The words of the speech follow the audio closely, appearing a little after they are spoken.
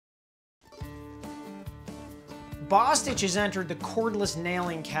Bostitch has entered the cordless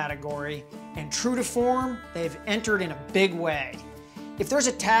nailing category, and true to form, they've entered in a big way. If there's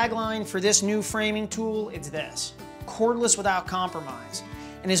a tagline for this new framing tool, it's this: cordless without compromise.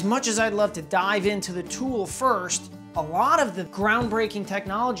 And as much as I'd love to dive into the tool first, a lot of the groundbreaking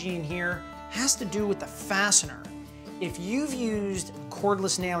technology in here has to do with the fastener. If you've used a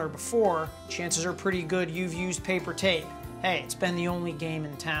cordless nailer before, chances are pretty good you've used paper tape. Hey, it's been the only game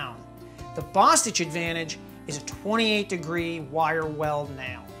in town. The Bostitch advantage is a 28-degree wire weld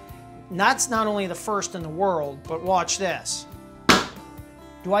nail. And that's not only the first in the world, but watch this.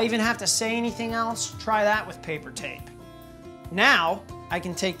 Do I even have to say anything else? Try that with paper tape. Now, I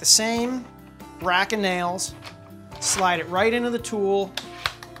can take the same rack of nails, slide it right into the tool,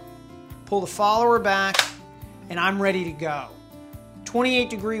 pull the follower back, and I'm ready to go.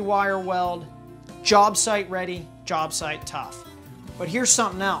 28-degree wire weld, job site ready, job site tough. But here's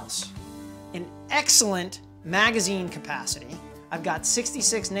something else. An excellent magazine capacity. I've got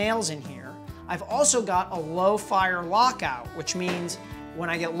 66 nails in here. I've also got a low fire lockout, which means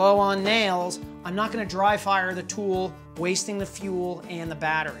when I get low on nails, I'm not going to dry fire the tool, wasting the fuel and the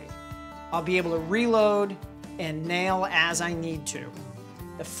battery. I'll be able to reload and nail as I need to.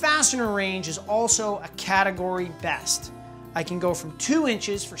 The fastener range is also a category best. I can go from 2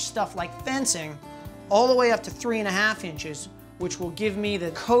 inches for stuff like fencing all the way up to 3.5 inches, which will give me the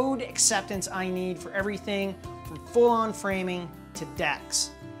code acceptance I need for everything from full-on framing to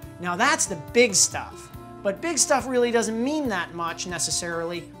decks. Now that's the big stuff. But big stuff really doesn't mean that much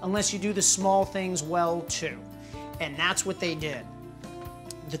necessarily unless you do the small things well too. And that's what they did.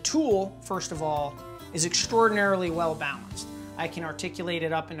 The tool, first of all, is extraordinarily well balanced. I can articulate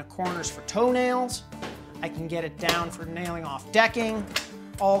it up into corners for toenails. I can get it down for nailing off decking,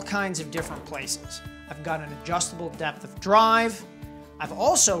 all kinds of different places. I've got an adjustable depth of drive. I've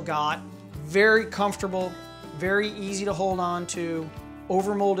also got very comfortable, very easy to hold on to,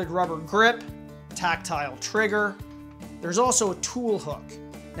 overmolded rubber grip, tactile trigger. There's also a tool hook.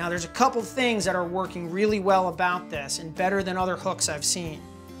 Now there's a couple things that are working really well about this and better than other hooks I've seen.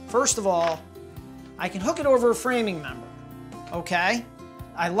 First of all, I can hook it over a framing member, okay?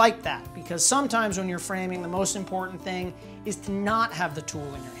 I like that because sometimes when you're framing, the most important thing is to not have the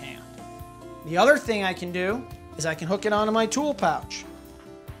tool in your hand. The other thing I can do is I can hook it onto my tool pouch,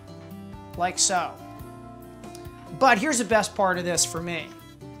 like so. But here's the best part of this for me.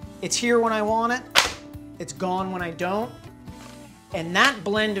 It's here when I want it, it's gone when I don't, and that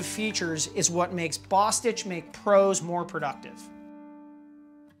blend of features is what makes Bostitch make pros more productive.